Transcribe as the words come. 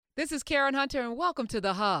This is Karen Hunter, and welcome to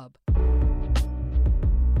The Hub.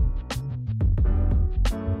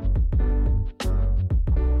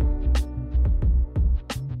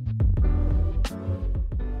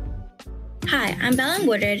 Hi, I'm Bellen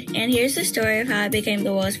Woodard, and here's the story of how I became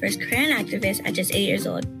the world's first crayon activist at just 8 years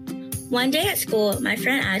old. One day at school, my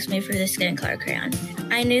friend asked me for the skin color crayon.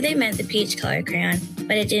 I knew they meant the peach color crayon,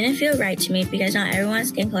 but it didn't feel right to me because not everyone's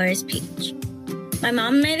skin color is peach. My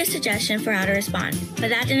mom made a suggestion for how to respond, but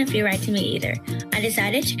that didn't feel right to me either. I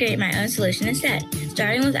decided to create my own solution instead,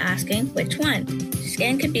 starting with asking which one.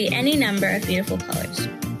 Skin could be any number of beautiful colors.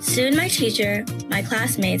 Soon my teacher, my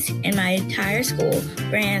classmates, and my entire school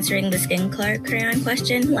were answering the skin color crayon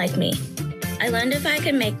question like me. I learned if I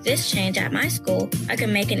could make this change at my school, I could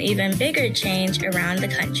make an even bigger change around the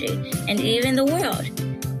country and even the world.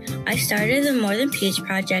 I started the More Than Peach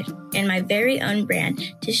project and my very own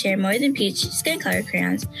brand to share More Than Peach skin color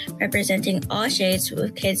crayons representing all shades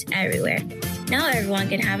with kids everywhere. Now everyone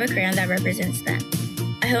can have a crayon that represents them.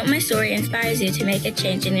 I hope my story inspires you to make a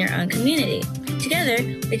change in your own community. Together,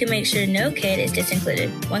 we can make sure no kid is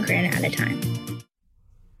disincluded, one crayon at a time.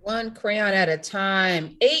 One crayon at a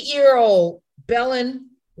time. 8-year-old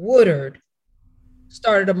Bellen Woodard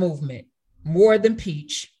started a movement, More Than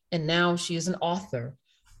Peach, and now she is an author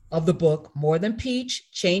of the book, More Than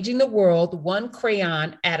Peach, Changing the World, One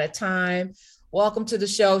Crayon at a Time. Welcome to the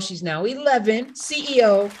show. She's now 11,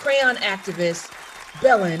 CEO, crayon activist,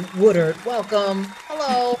 Bellen Woodard. Welcome.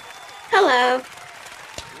 Hello. Hello.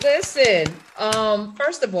 Listen,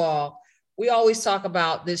 first of all, we always talk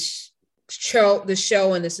about this show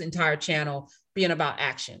and this entire channel being about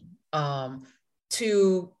action.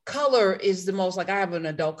 To color is the most, like, I have an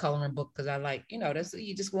adult coloring book because I like, that's,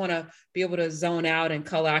 you just want to be able to zone out and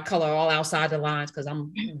color. I color all outside the lines because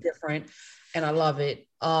I'm different and I love it.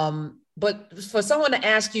 But for someone to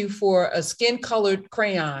ask you for a skin colored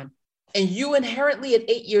crayon and you inherently at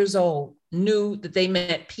 8 years old knew that they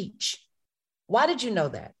meant peach, why did you know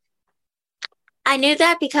that? I knew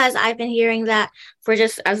that because I've been hearing that for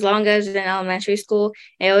just as long as in elementary school.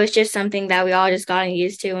 It was just something that we all just gotten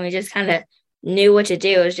used to, and we just kind of knew what to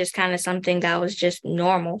do. It was just kind of something that was just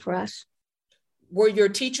normal for us. Were your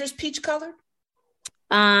teachers peach colored?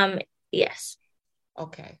 Yes.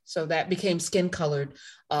 Okay, so that became skin colored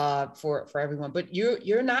for everyone, but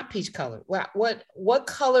you're not peach colored. What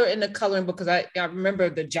color in the coloring book? Because I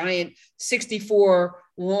remember the giant 64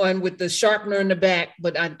 one with the sharpener in the back,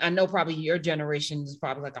 but I know probably your generation is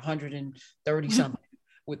probably like 130 something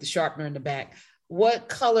with the sharpener in the back. What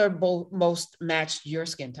color most matched your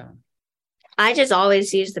skin tone? I just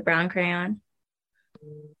always use the brown crayon.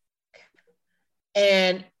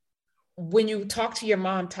 And when you talked to your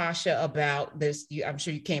mom, Tasha, about this, I'm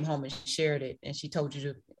sure you came home and shared it, and she told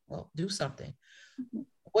you to, do something.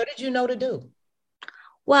 What did you know to do?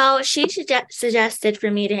 Well, she suggested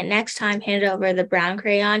for me to next time hand over the brown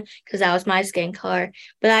crayon because that was my skin color.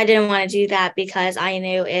 But I didn't want to do that because I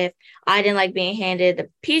knew if I didn't like being handed the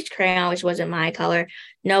peach crayon, which wasn't my color,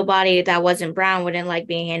 nobody that wasn't brown wouldn't like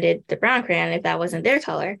being handed the brown crayon if that wasn't their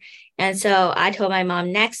color. And so I told my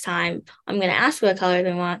mom next time I'm going to ask what color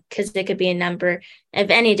they want because it could be a number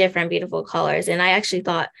of any different beautiful colors. And I actually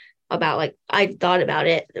thought about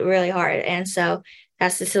it really hard. And so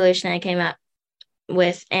that's the solution I came up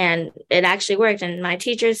with, and it actually worked, and my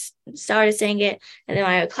teachers started saying it, and then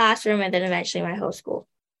my classroom, and then eventually my whole school.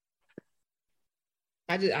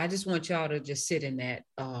 I just want y'all to just sit in that.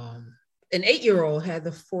 An 8-year-old had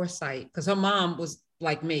the foresight because her mom was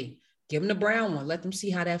like me. Give them the brown one. Let them see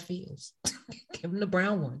how that feels. Give them the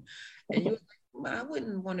brown one. And you, I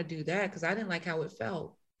wouldn't want to do that because I didn't like how it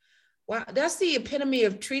felt. Wow, that's the epitome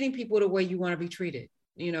of treating people the way you want to be treated.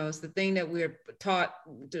 It's the thing that we're taught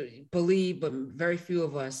to believe, but very few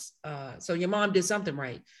of us. So your mom did something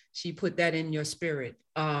right. She put that in your spirit.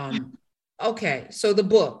 Okay, so the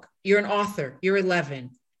book, you're an author, you're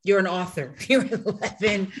 11, you're an author, you're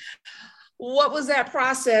 11. What was that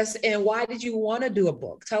process and why did you want to do a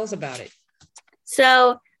book? Tell us about it.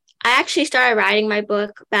 So I actually started writing my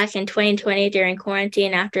book back in 2020 during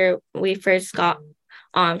quarantine after we first got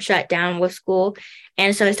shut down with school.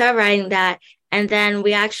 And so I started writing that. And then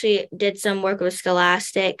we actually did some work with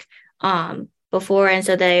Scholastic before, and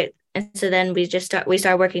so then we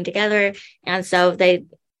started working together, and so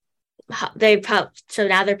so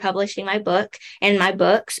now they're publishing my book and my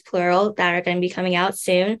books, plural, that are going to be coming out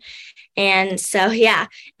soon, and so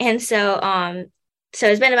So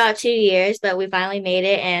it's been about 2 years, but we finally made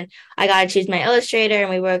it, and I got to choose my illustrator, and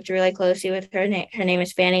we worked really closely with her. Her name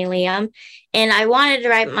is Fanny Liam, and I wanted to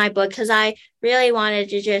write my book because I really wanted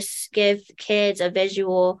to just give kids a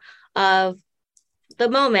visual of the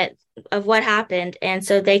moment of what happened, and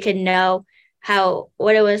so they could know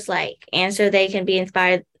what it was like, and so they can be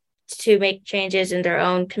inspired to make changes in their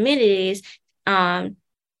own communities. And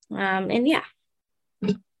yeah.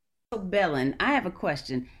 So, Bellen, I have a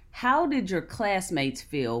question. How did your classmates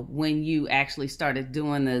feel when you actually started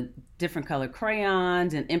doing the different color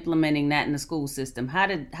crayons and implementing that in the school system?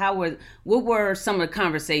 What were some of the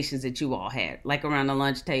conversations that you all had, like around the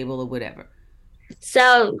lunch table or whatever?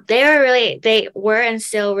 So they were and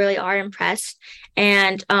still really are impressed.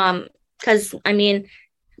 And because I mean,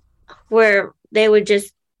 where they would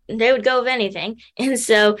go with anything. And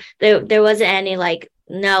so there wasn't any like,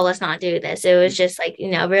 no, let's not do this. It was just like,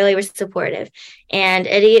 really was supportive. And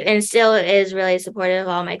and still is really supportive of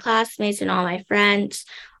all my classmates, and all my friends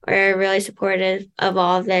are really supportive of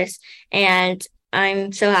all of this. And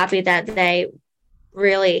I'm so happy that they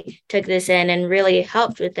really took this in and really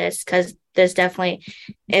helped with this, because this definitely,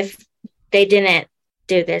 if they didn't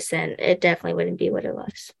do this, then it definitely wouldn't be what it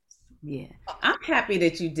was. Yeah, I'm happy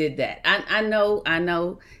that you did that. I know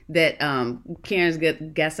that Karen's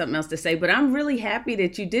got something else to say, but I'm really happy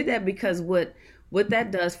that you did that, because what that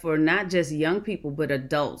does for not just young people but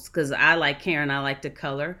adults, because I, like Karen, I like to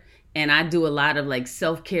color, and I do a lot of like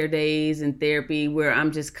self-care days and therapy where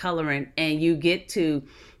I'm just coloring, and you get to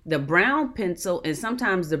the brown pencil, and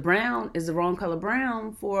sometimes the brown is the wrong color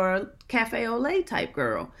brown for a cafe au lait type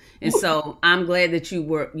girl. And so I'm glad that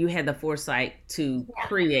you had the foresight to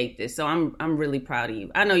create this. So I'm really proud of you.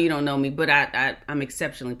 I know you don't know me, but I'm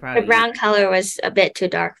exceptionally proud of you. The brown color was a bit too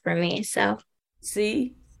dark for me, so.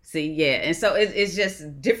 See, yeah. And so it's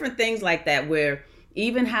just different things like that, where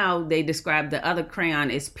even how they described the other crayon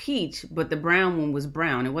is peach, but the brown one was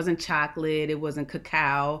brown. It wasn't chocolate. It wasn't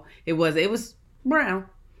cacao. It was brown.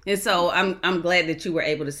 And so I'm glad that you were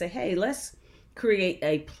able to say, hey, let's create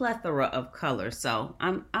a plethora of colors. So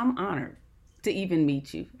I'm honored to even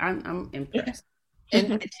meet you. I'm impressed.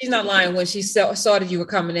 And she's not lying. When she saw that you were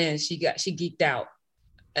coming in, she geeked out.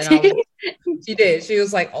 And she did. She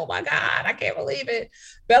was like, oh my God, I can't believe it.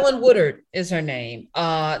 Bellen Woodard is her name.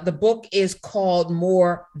 The book is called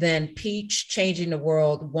More Than Peach, Changing the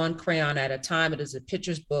World One Crayon at a Time. It is a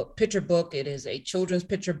picture book. It is a children's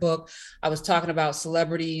picture book. I was talking about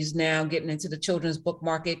celebrities now getting into the children's book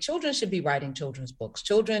market. Children should be writing children's books.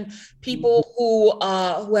 People who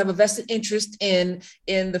have a vested interest in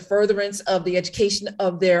the furtherance of the education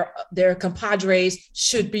of their compadres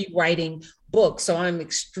should be writing book. So I'm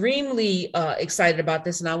extremely excited about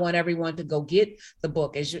this, and I want everyone to go get the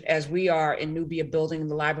book. As we are in Nubia building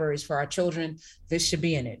the libraries for our children, this should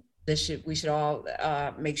be in it. We should all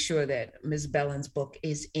make sure that Ms. Bellen's book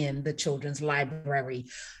is in the children's library.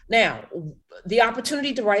 Now, the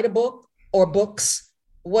opportunity to write a book or books,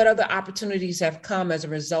 what other opportunities have come as a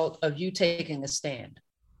result of you taking a stand?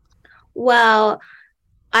 Well,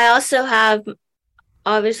 I also have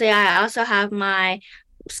my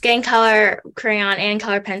skin color crayon and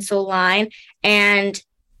color pencil line, and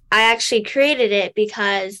I actually created it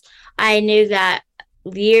because I knew that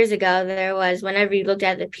years ago there was, whenever you looked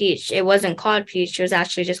at the peach, it wasn't called peach, it was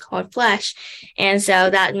actually just called flesh. And so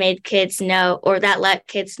that made kids know, or that let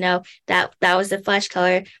kids know that was the flesh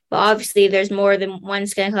color. But obviously there's more than one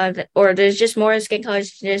skin color, or there's just more skin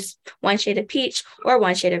colors than just one shade of peach or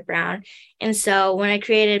one shade of brown. And so when I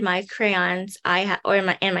created my crayons, and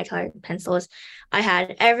my colored pencils, I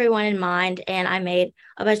had everyone in mind, and I made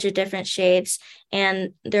a bunch of different shades,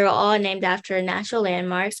 and they're all named after natural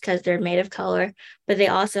landmarks because they're made of color, but they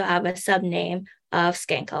also have a sub-name of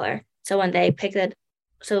skin color. So when they pick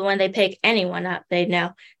anyone up, they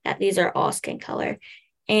know that these are all skin color.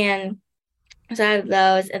 And so I have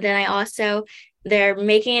those, and then they're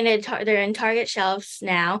making it. They're in Target shelves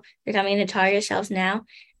now. They're coming to Target shelves now,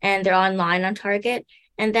 and they're online on Target.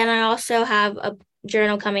 And then I also have a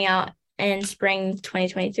journal coming out in spring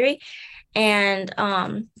 2023, and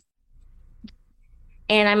I'm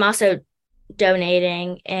also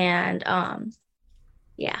donating, and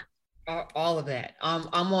yeah, all of that.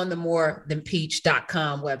 I'm on the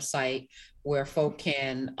morethanpeach.com website where folk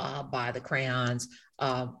can buy the crayons.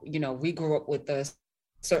 We grew up with a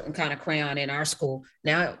certain kind of crayon in our school.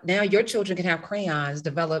 Now your children can have crayons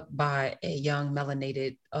developed by a young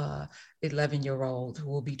melanated 11-year-old who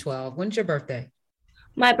will be 12. When's your birthday?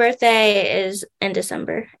 My birthday is in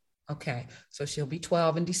December. Okay, so she'll be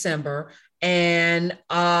 12 in December, and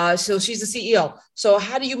so she's the CEO. So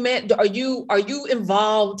how do you are you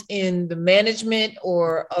involved in the management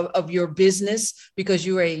of your business, because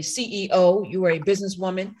you're a CEO, you are a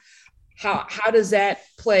businesswoman? How does that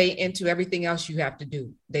play into everything else you have to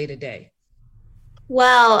do day to day?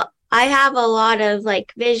 Well, I have a lot of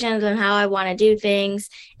like visions on how I want to do things.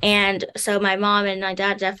 And so my mom and my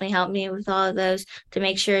dad definitely helped me with all of those to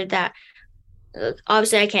make sure that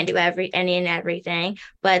obviously I can't do any and everything,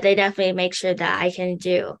 but they definitely make sure that I can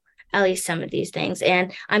do at least some of these things.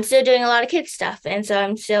 And I'm still doing a lot of kids stuff. And so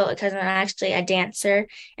I'm still, because I'm actually a dancer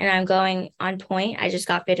and I'm going on point. I just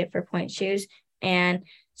got fitted for point shoes. And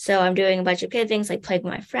so I'm doing a bunch of kid things like playing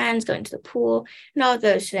with my friends, going to the pool and all of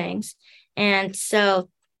those things. And so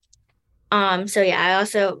yeah,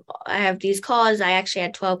 I have these calls. I actually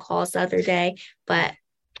had 12 calls the other day, but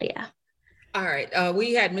yeah. All right.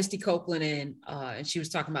 We had Misty Copeland in, and she was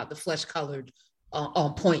talking about the flesh colored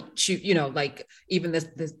on point shoot, like even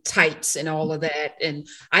the tights and all of that. And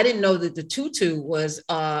I didn't know that the tutu was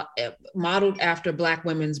modeled after Black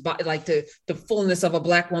women's body, like the fullness of a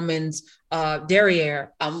Black woman's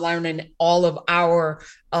derriere. I'm learning all of our,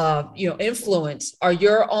 influence. Are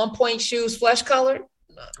your on point shoes flesh colored?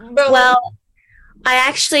 Well,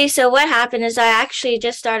 so what happened is I actually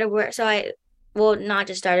just started not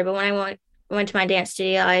just started, but when I went to my dance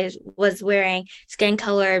studio, I was wearing skin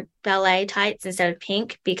color ballet tights instead of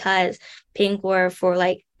pink because pink were for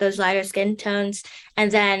like those lighter skin tones.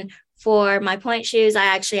 And then for my point shoes, I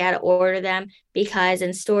actually had to order them because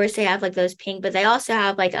in stores they have like those pink, but they also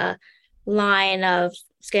have like a line of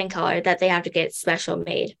skin color that they have to get special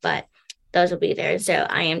made, but those will be there. So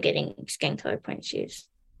I am getting skin color point shoes.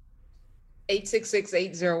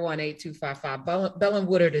 866-801-8255. Bellen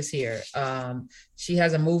Woodard is here. She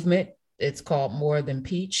has a movement. It's called More Than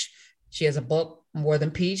Peach. She has a book, More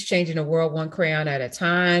Than Peach, Changing the World One Crayon at a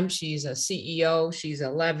Time. She's a CEO. She's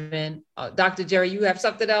 11. Dr. Jerry, you have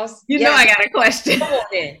something else? You know I got a question. Come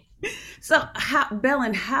on in. So,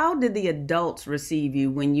 Bellen, how did the adults receive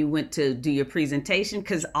you when you went to do your presentation?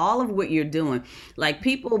 Because all of what you're doing, like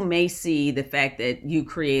people may see the fact that you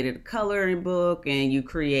created a coloring book and you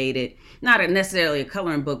created not necessarily a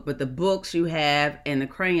coloring book, but the books you have and the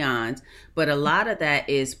crayons. But a lot of that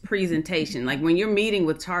is presentation. Like when you're meeting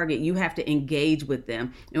with Target, you have to engage with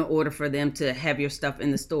them in order for them to have your stuff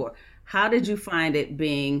in the store. How did you find it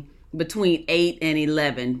being between 8 and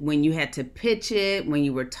 11 when you had to pitch it, when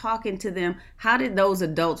you were talking to them? How did those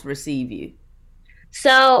adults receive you?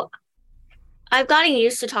 So I've gotten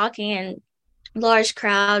used to talking in large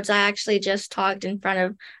crowds. I actually just talked in front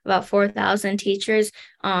of about 4,000 teachers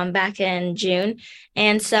back in June.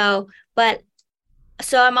 And I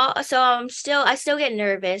still get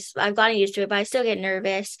nervous. I've gotten used to it, but I still get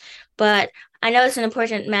nervous. But I know it's an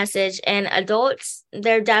important message, and adults,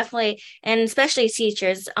 they're definitely, and especially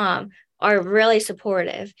teachers, are really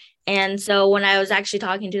supportive. And so when I was actually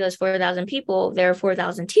talking to those 4,000 people, there were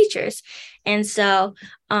 4,000 teachers. And so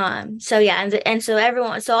all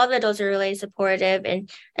the adults are really supportive, and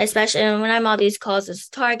especially when I'm on these calls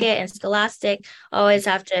with Target and Scholastic, I always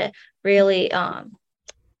have to really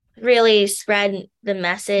spread the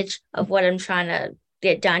message of what I'm trying to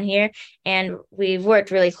get done here. And we've worked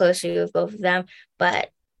really closely with both of them, but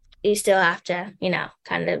you still have to,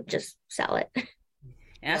 kind of just sell it.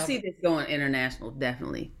 And I see this going international,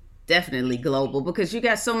 definitely global, because you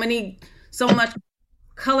got so much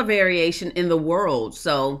color variation in the world.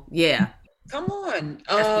 So yeah. Come on.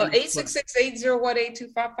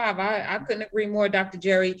 866-801-8255. I couldn't agree more, Dr.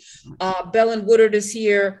 Jerry. Bellen Woodard is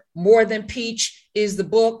here. More Than Peach is the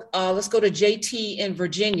book. Let's go to JT in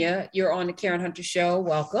Virginia. You're on the Karen Hunter Show.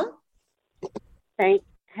 Welcome.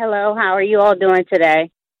 Hello. How are you all doing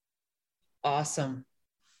today? Awesome.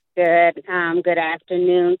 Good. Good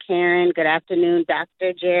afternoon, Karen. Good afternoon,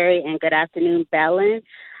 Dr. Jerry. And good afternoon, Bellen.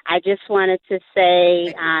 I just wanted to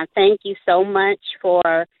say thank you so much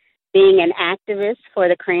for being an activist for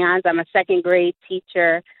the crayons. I'm a second grade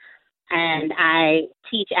teacher, and I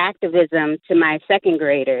teach activism to my second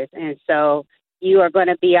graders. And so you are going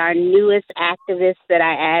to be our newest activist that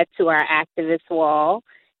I add to our activist wall.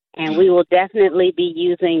 And we will definitely be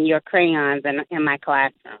using your crayons in my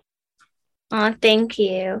classroom. Oh, thank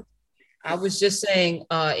you. I was just saying,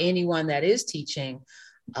 anyone that is teaching,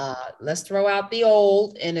 let's throw out the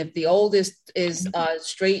old, and if the old is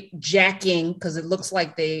straight jacking, because it looks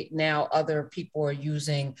like other people are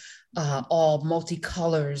using all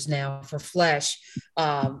multicolors now for flesh.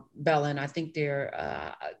 Bellen, I think they're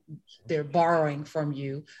borrowing from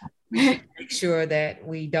you. Make sure that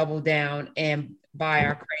we double down and buy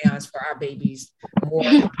our crayons for our babies. More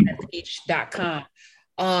at peach.com.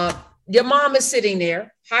 Your mom is sitting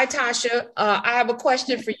there. Hi, Tasha. I have a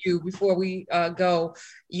question for you before we go.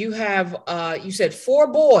 You have, you said 4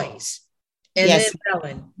 boys and yes. then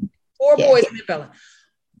Bellen. 4 boys and then Bellen.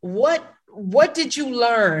 What did you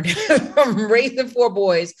learn from raising 4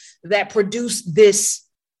 boys that produced this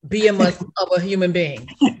being much of a human being.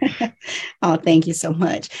 Oh, thank you so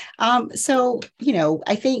much. So,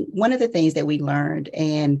 I think one of the things that we learned,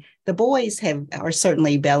 and the boys are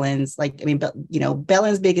certainly Bellen's,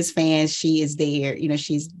 Bellen's biggest fan. She is there,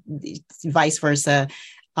 she's vice versa.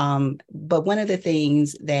 But one of the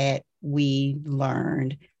things that we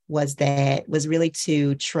learned was really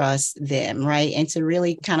to trust them, right? And to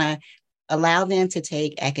really kind of allow them to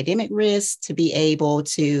take academic risks, to be able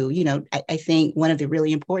to, I think one of the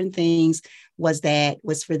really important things was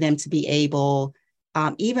for them to be able,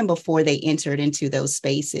 even before they entered into those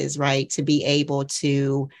spaces, right, to be able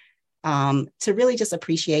to really just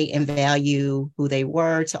appreciate and value who they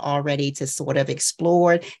were, to sort of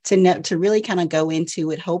explore, to really kind of go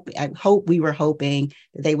into it. We were hoping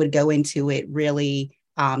that they would go into it really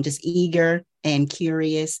just eager and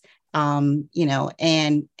curious. And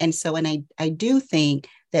I do think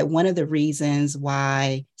that one of the reasons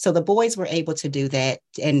why, so the boys were able to do that,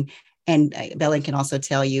 and Bellen can also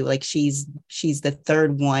tell you, like, she's the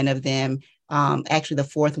third one of them, actually the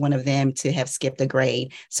fourth one of them to have skipped a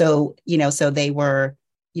grade. So, so they were,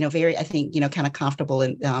 very, I think, kind of comfortable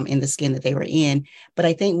in the skin that they were in. But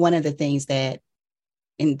I think one of the things that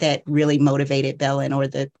really motivated Bellen, or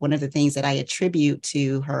one of the things that I attribute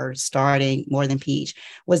to her starting More Than Peach,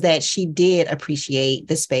 was that she did appreciate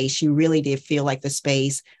the space. She really did feel like the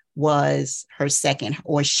space was her second,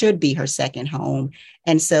 or should be her second home.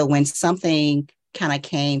 And so when something kind of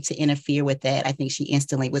came to interfere with that, I think she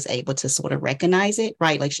instantly was able to sort of recognize it,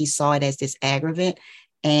 right? Like, she saw it as this aggravant,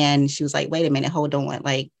 and she was like, wait a minute, hold on.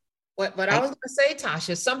 Like, what I was going to say,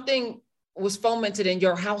 Tasha, something was fomented in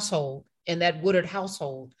your household, in that Woodard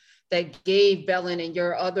household, that gave Bellen and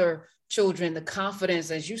your other children the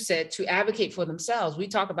confidence, as you said, to advocate for themselves. We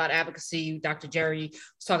talk about advocacy. Dr. Jerry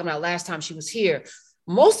was talking about last time she was here.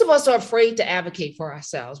 Most of us are afraid to advocate for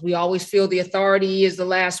ourselves. We always feel the authority is the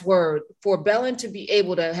last word. For Bellen to be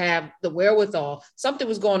able to have the wherewithal, something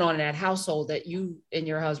was going on in that household that you and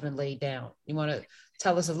your husband laid down. You want to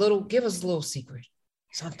tell us give us a little secret?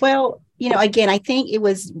 Something. Well, again, I think,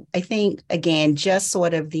 just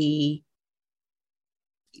sort of the,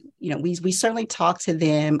 we certainly talked to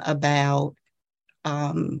them about,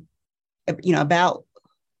 about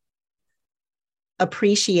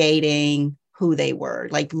appreciating who they were,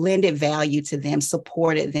 like, lended value to them,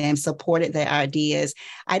 supported their ideas.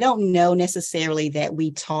 I don't know necessarily that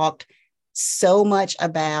we talked so much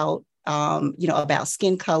about, about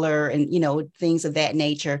skin color and, things of that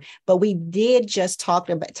nature, but we did just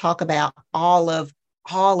talk about all of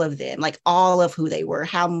them, like all of who they were,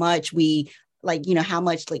 how much we, when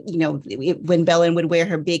Bellen would wear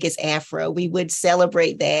her biggest afro, we would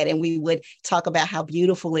celebrate that, and we would talk about how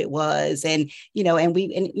beautiful it was. And,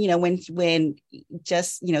 when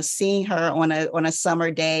just, seeing her on a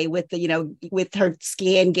summer day with with her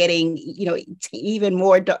skin getting, even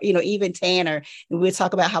more, even tanner, and we would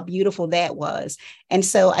talk about how beautiful that was. And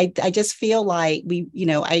so I just feel like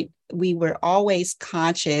we were always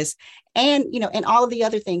conscious. And, and all of the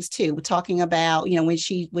other things too, we're talking about, when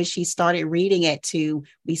she started reading it too,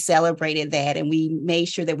 we celebrated that, and we made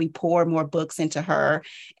sure that we poured more books into her.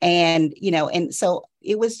 And, and so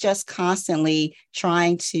it was just constantly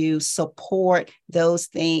trying to support those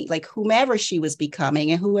things, like whomever she was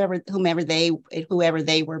becoming, and whoever they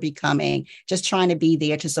were becoming, just trying to be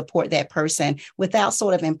there to support that person without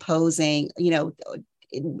sort of imposing,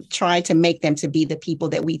 try to make them to be the people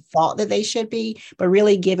that we thought that they should be, but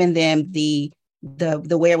really giving them the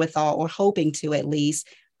wherewithal, or hoping to, at least,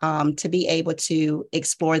 to be able to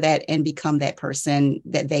explore that and become that person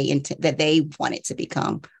that they wanted to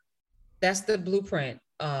become. That's the blueprint.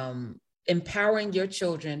 Empowering your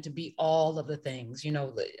children to be all of the things.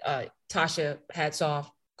 Tasha, hats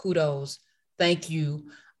off, kudos, thank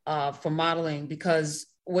you for modeling, because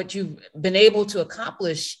what you've been able to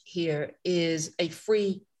accomplish here is a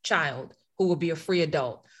free child who will be a free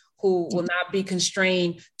adult, who will not be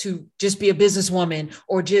constrained to just be a businesswoman,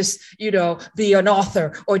 or just, be an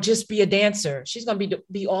author, or just be a dancer. She's going to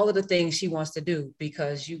be all of the things she wants to do,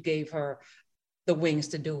 because you gave her the wings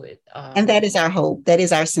to do it. And that is our hope. That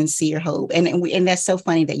is our sincere hope. And that's so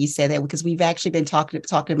funny that you said that, because we've actually been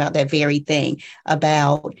talking about that very thing,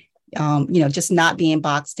 about just not being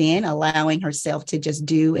boxed in, allowing herself to just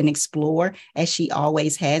do and explore as she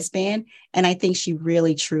always has been. And I think she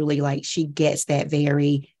really, truly, she gets that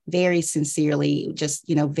very, very sincerely, just,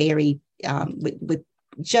 very, with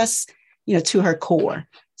just, to her core.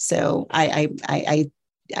 So I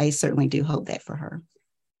certainly do hope that for her.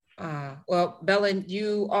 Well, Bellen,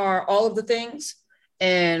 you are all of the things,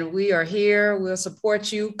 and we are here. We'll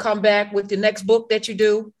support you. Come back with the next book that you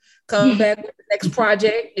do. Come back with the next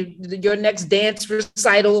project, your next dance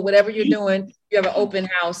recital, whatever you're doing. You have an open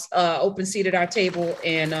house, open seat at our table,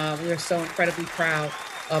 and we're so incredibly proud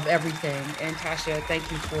of everything. And Tasha, thank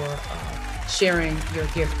you for sharing your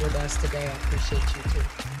gift with us today. I appreciate you too.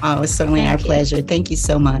 Oh, it's certainly our pleasure. Thank you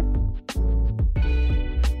so much.